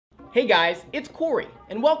Hey guys, it's Corey,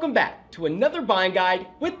 and welcome back to another buying guide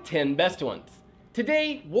with 10 best ones.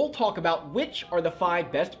 Today, we'll talk about which are the 5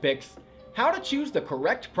 best picks, how to choose the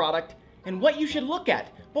correct product, and what you should look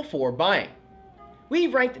at before buying.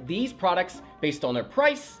 We've ranked these products based on their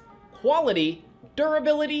price, quality,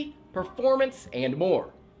 durability, performance, and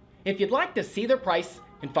more. If you'd like to see their price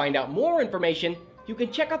and find out more information, you can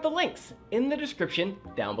check out the links in the description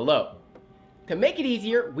down below. To make it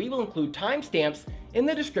easier, we will include timestamps in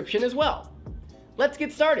the description as well. Let's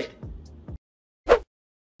get started.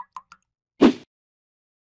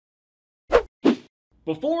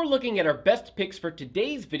 Before looking at our best picks for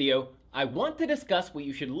today's video, I want to discuss what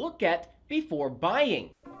you should look at before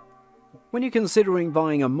buying. When you're considering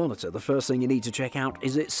buying a monitor, the first thing you need to check out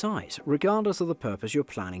is its size, regardless of the purpose you're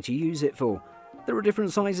planning to use it for. There are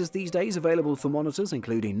different sizes these days available for monitors,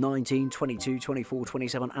 including 19, 22, 24,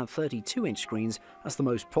 27 and 32-inch screens as the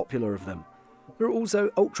most popular of them. There are also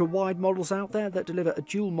ultra-wide models out there that deliver a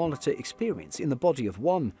dual monitor experience in the body of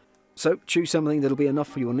one. So choose something that'll be enough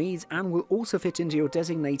for your needs and will also fit into your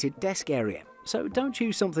designated desk area. So don't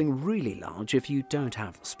choose something really large if you don't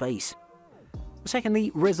have the space.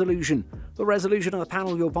 Secondly, resolution. The resolution of the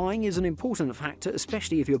panel you're buying is an important factor,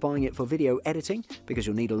 especially if you're buying it for video editing, because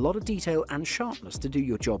you'll need a lot of detail and sharpness to do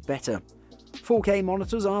your job better. 4K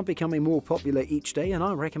monitors are becoming more popular each day, and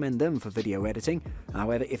I recommend them for video editing.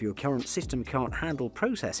 However, if your current system can't handle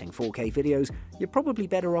processing 4K videos, you're probably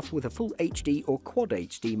better off with a full HD or Quad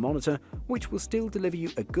HD monitor, which will still deliver you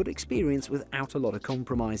a good experience without a lot of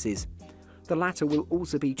compromises. The latter will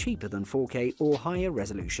also be cheaper than 4K or higher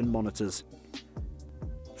resolution monitors.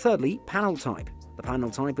 Thirdly, panel type. The panel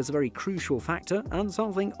type is a very crucial factor and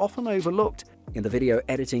something often overlooked. In the video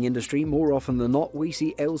editing industry, more often than not, we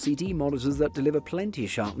see LCD monitors that deliver plenty of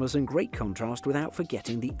sharpness and great contrast without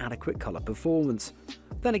forgetting the adequate color performance.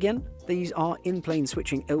 Then again, these are in-plane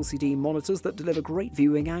switching LCD monitors that deliver great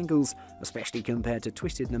viewing angles, especially compared to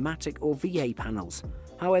twisted pneumatic or VA panels.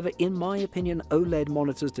 However, in my opinion, OLED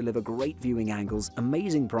monitors deliver great viewing angles,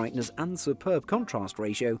 amazing brightness and superb contrast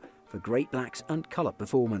ratio for great blacks and color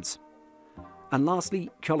performance. And lastly,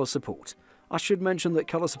 color support. I should mention that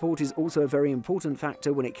color support is also a very important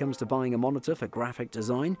factor when it comes to buying a monitor for graphic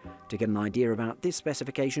design. To get an idea about this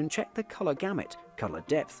specification, check the color gamut, color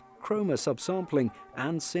depth, chroma subsampling,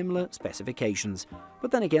 and similar specifications.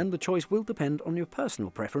 But then again, the choice will depend on your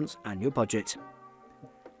personal preference and your budget.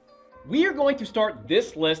 We are going to start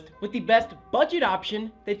this list with the best budget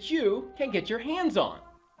option that you can get your hands on.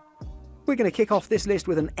 We're going to kick off this list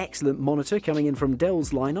with an excellent monitor coming in from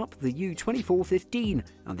Dell's lineup, the U2415,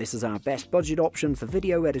 and this is our best budget option for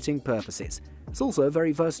video editing purposes. It's also a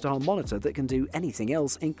very versatile monitor that can do anything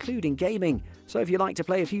else, including gaming, so if you like to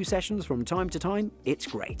play a few sessions from time to time, it's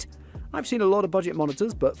great. I've seen a lot of budget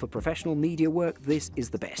monitors, but for professional media work, this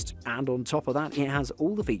is the best. And on top of that, it has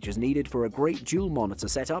all the features needed for a great dual monitor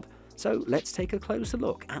setup, so let's take a closer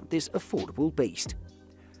look at this affordable beast.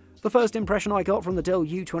 The first impression I got from the Dell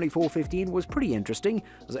U2415 was pretty interesting,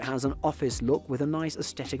 as it has an office look with a nice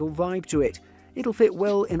aesthetical vibe to it. It'll fit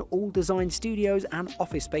well in all design studios and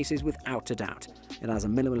office spaces without a doubt. It has a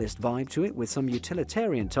minimalist vibe to it with some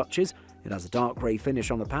utilitarian touches. It has a dark grey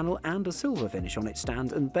finish on the panel and a silver finish on its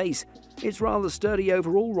stand and base. It's rather sturdy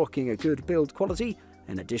overall, rocking a good build quality.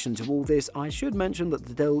 In addition to all this, I should mention that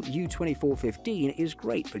the Dell U2415 is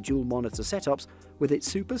great for dual monitor setups with its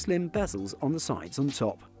super slim bezels on the sides and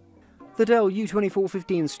top. The Dell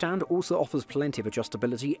U2415 stand also offers plenty of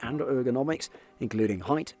adjustability and ergonomics, including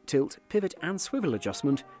height, tilt, pivot and swivel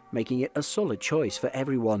adjustment, making it a solid choice for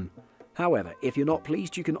everyone. However, if you're not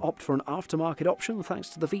pleased, you can opt for an aftermarket option thanks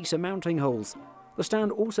to the VESA mounting holes. The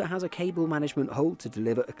stand also has a cable management hole to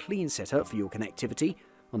deliver a clean setup for your connectivity.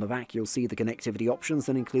 On the back, you'll see the connectivity options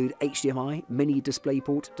that include HDMI, mini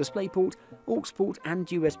DisplayPort, aux port and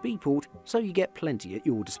USB port, so you get plenty at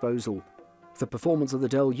your disposal. The performance of the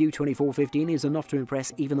Dell U2415 is enough to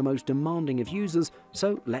impress even the most demanding of users,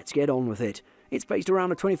 so let's get on with it. It's based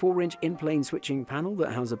around a 24-inch in-plane switching panel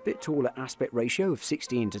that has a bit taller aspect ratio of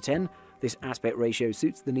 16:10. This aspect ratio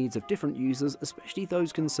suits the needs of different users, especially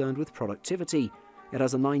those concerned with productivity. It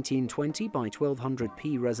has a 1920 by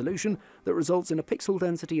 1200p resolution that results in a pixel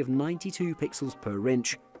density of 92 pixels per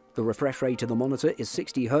inch. The refresh rate of the monitor is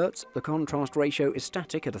 60 Hz, the contrast ratio is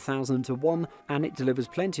static at 1000:1, and it delivers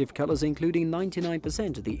plenty of colours including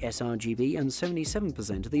 99% of the sRGB and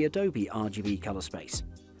 77% of the Adobe RGB colour space.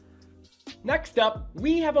 Next up,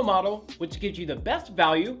 we have a model which gives you the best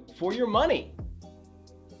value for your money.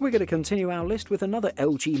 We're going to continue our list with another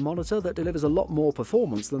LG monitor that delivers a lot more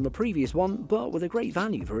performance than the previous one, but with a great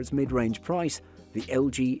value for its mid-range price, the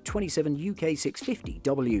LG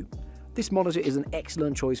 27UK650W. This monitor is an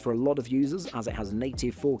excellent choice for a lot of users as it has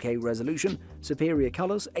native 4K resolution, superior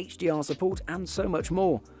colours, HDR support and so much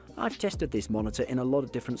more. I've tested this monitor in a lot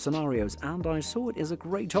of different scenarios and I saw it as a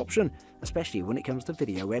great option, especially when it comes to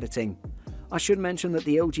video editing. I should mention that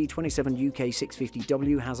the LG 27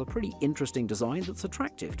 UK650W has a pretty interesting design that's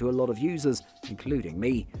attractive to a lot of users, including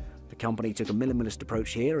me. The company took a minimalist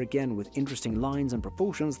approach here, again with interesting lines and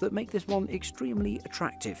proportions that make this one extremely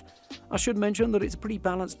attractive. I should mention that it's a pretty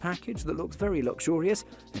balanced package that looks very luxurious.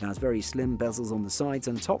 It has very slim bezels on the sides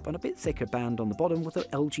and top and a bit thicker band on the bottom with the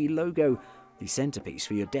LG logo. The centerpiece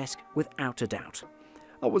for your desk without a doubt.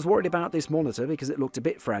 I was worried about this monitor because it looked a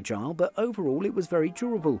bit fragile, but overall it was very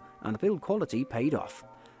durable and the build quality paid off.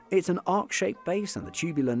 It's an arc-shaped base and the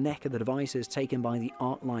tubular neck of the device is taken by the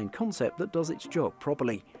arc line concept that does its job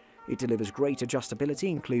properly. It delivers great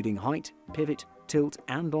adjustability including height, pivot, tilt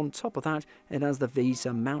and on top of that it has the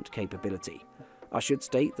VESA mount capability. I should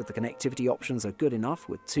state that the connectivity options are good enough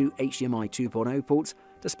with two HDMI 2.0 ports,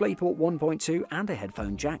 DisplayPort 1.2 and a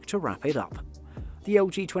headphone jack to wrap it up. The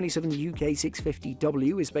LG 27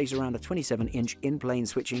 UK650W is based around a 27-inch in-plane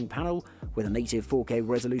switching panel with a native 4K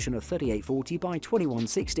resolution of 3840 by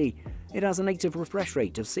 2160. It has a native refresh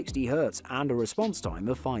rate of 60 Hz and a response time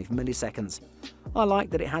of 5 milliseconds. I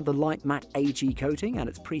like that it had the light matte AG coating and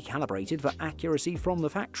it's pre-calibrated for accuracy from the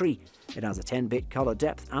factory. It has a 10-bit color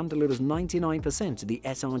depth and delivers 99% of the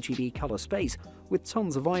sRGB color space with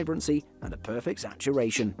tons of vibrancy and a perfect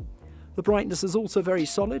saturation. The brightness is also very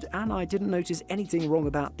solid and I didn't notice anything wrong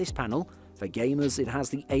about this panel. For gamers, it has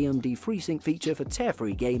the AMD FreeSync feature for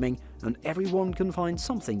tear-free gaming and everyone can find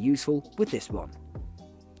something useful with this one.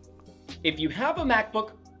 If you have a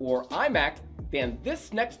MacBook or iMac, then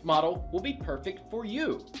this next model will be perfect for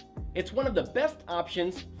you. It's one of the best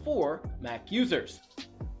options for Mac users.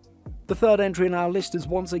 The third entry in our list is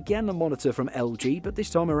once again a monitor from LG, but this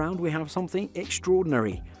time around we have something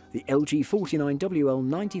extraordinary, the LG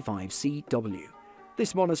 49WL95CW.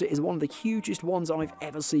 This monitor is one of the hugest ones I've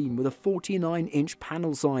ever seen with a 49-inch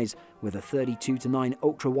panel size with a 32:9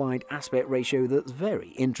 ultra-wide aspect ratio that's very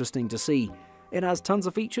interesting to see. It has tons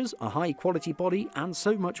of features, a high-quality body and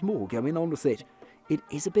so much more going on with it. It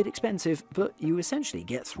is a bit expensive, but you essentially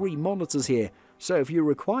get 3 monitors here, so if you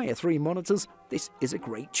require 3 monitors, this is a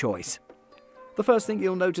great choice. The first thing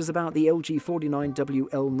you'll notice about the LG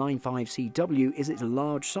 49WL95CW is its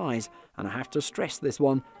large size, and I have to stress this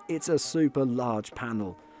one, it's a super large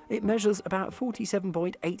panel. It measures about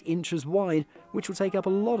 47.8 inches wide, which will take up a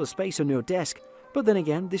lot of space on your desk, but then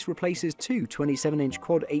again this replaces 2 27-inch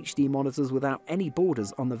Quad HD monitors without any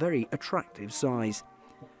borders on the very attractive size.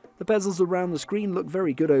 The bezels around the screen look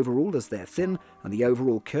very good overall as they're thin, and the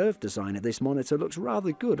overall curved design of this monitor looks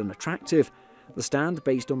rather good and attractive. The stand,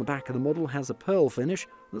 based on the back of the model, has a pearl finish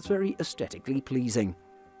that's very aesthetically pleasing.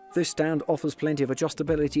 This stand offers plenty of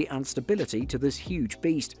adjustability and stability to this huge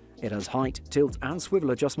beast. It has height, tilt and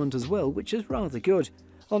swivel adjustment as well, which is rather good.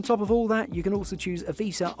 On top of all that, you can also choose a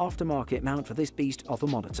VESA aftermarket mount for this beast of a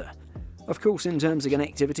monitor. Of course, in terms of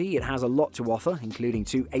connectivity, it has a lot to offer, including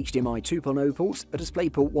 2 HDMI 2.0 ports, a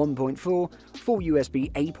DisplayPort 1.4, 4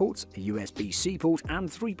 USB-A ports, a USB-C port and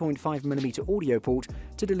 3.5mm audio port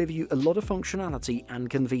to deliver you a lot of functionality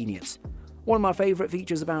and convenience. One of my favourite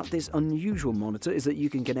features about this unusual monitor is that you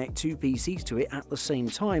can connect 2 PCs to it at the same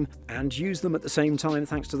time and use them at the same time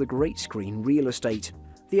thanks to the great screen real estate.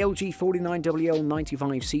 The LG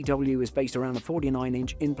 49WL95CW is based around a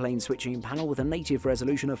 49-inch in-plane switching panel with a native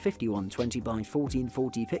resolution of 5120 by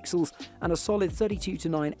 1440 pixels and a solid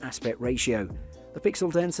 32:9 aspect ratio. The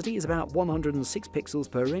pixel density is about 106 pixels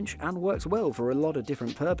per inch and works well for a lot of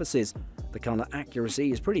different purposes. The color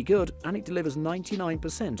accuracy is pretty good and it delivers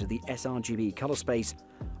 99% of the sRGB color space.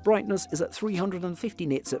 Brightness is at 350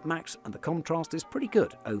 nits at max and the contrast is pretty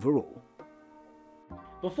good overall.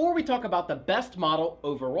 Before we talk about the best model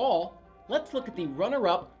overall, let's look at the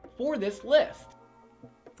runner-up for this list.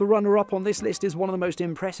 The runner-up on this list is one of the most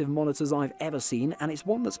impressive monitors I've ever seen, and it's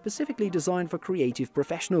one that's specifically designed for creative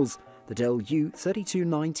professionals, the Dell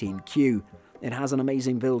U3219Q. It has an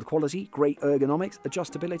amazing build quality, great ergonomics,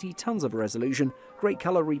 adjustability, tons of resolution, great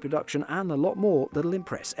color reproduction, and a lot more that'll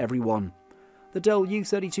impress everyone. The Dell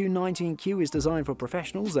U3219Q is designed for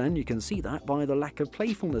professionals, and you can see that by the lack of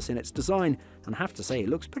playfulness in its design, and I have to say it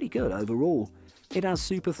looks pretty good overall. It has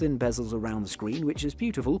super thin bezels around the screen, which is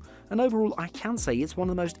beautiful, and overall I can say it's one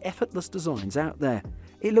of the most effortless designs out there.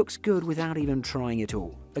 It looks good without even trying at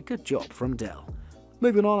all. A good job from Dell.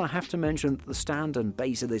 Moving on, I have to mention that the stand and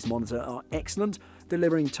base of this monitor are excellent,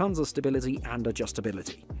 delivering tons of stability and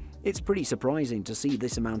adjustability. It's pretty surprising to see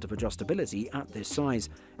this amount of adjustability at this size,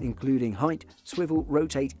 including height, swivel,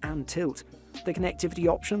 rotate and tilt. The connectivity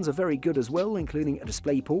options are very good as well, including a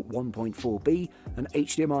DisplayPort 1.4b, an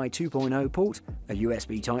HDMI 2.0 port, a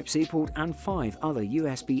USB Type-C port and 5 other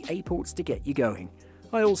USB-A ports to get you going.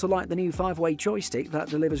 I also like the new 5-way joystick that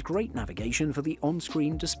delivers great navigation for the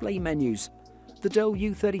on-screen display menus. The Dell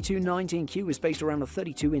U3219Q is based around a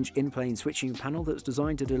 32-inch in-plane switching panel that's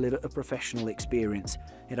designed to deliver a professional experience.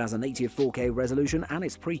 It has a native 4K resolution and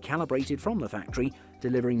is pre-calibrated from the factory,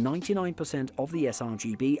 delivering 99% of the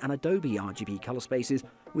sRGB and Adobe RGB color spaces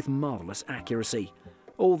with marvelous accuracy.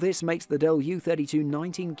 All this makes the Dell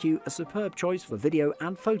U3219Q a superb choice for video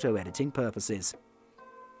and photo editing purposes.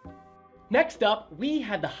 Next up, we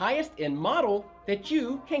have the highest end model that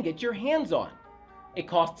you can get your hands on. It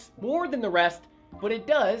costs more than the rest, but it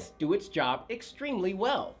does do its job extremely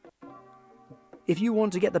well. If you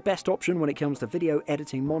want to get the best option when it comes to video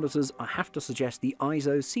editing monitors, I have to suggest the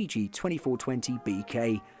ISO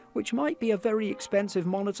CG2420BK, which might be a very expensive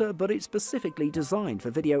monitor, but it's specifically designed for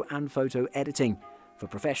video and photo editing. For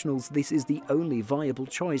professionals, this is the only viable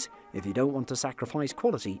choice if you don't want to sacrifice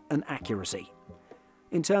quality and accuracy.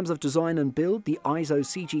 In terms of design and build, the ISO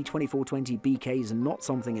CG2420BK is not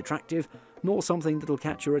something attractive, nor something that'll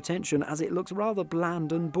catch your attention, as it looks rather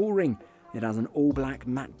bland and boring. It has an all-black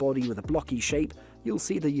matte body with a blocky shape. You'll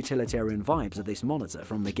see the utilitarian vibes of this monitor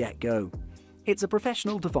from the get-go. It's a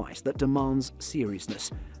professional device that demands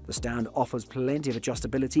seriousness. The stand offers plenty of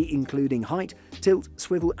adjustability, including height, tilt,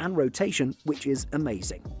 swivel and rotation, which is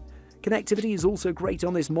amazing. Connectivity is also great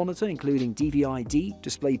on this monitor, including DVI-D,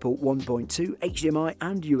 DisplayPort 1.2, HDMI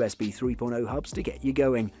and USB 3.0 hubs to get you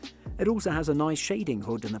going. It also has a nice shading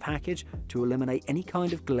hood in the package to eliminate any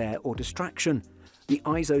kind of glare or distraction. The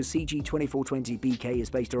ISO CG2420BK is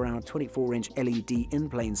based around a 24-inch LED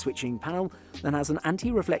in-plane switching panel that has an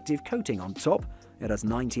anti-reflective coating on top. It has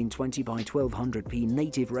 1920 by 1200p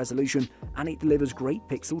native resolution and it delivers great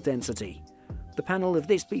pixel density. The panel of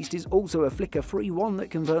this beast is also a flicker-free one that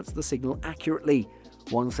converts the signal accurately.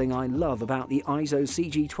 One thing I love about the ISO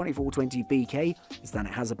CG2420BK is that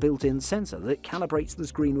it has a built-in sensor that calibrates the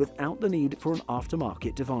screen without the need for an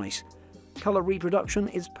aftermarket device. Color reproduction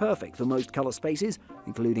is perfect for most color spaces,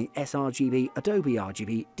 including sRGB, Adobe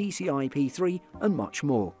RGB, DCI-P3 and much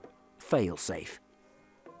more. Fail-safe.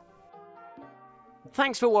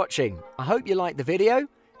 Thanks for watching. I hope you liked the video.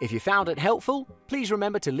 If you found it helpful, please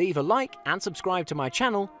remember to leave a like and subscribe to my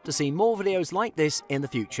channel to see more videos like this in the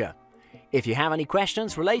future. If you have any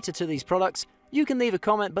questions related to these products, you can leave a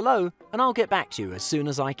comment below and I'll get back to you as soon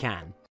as I can.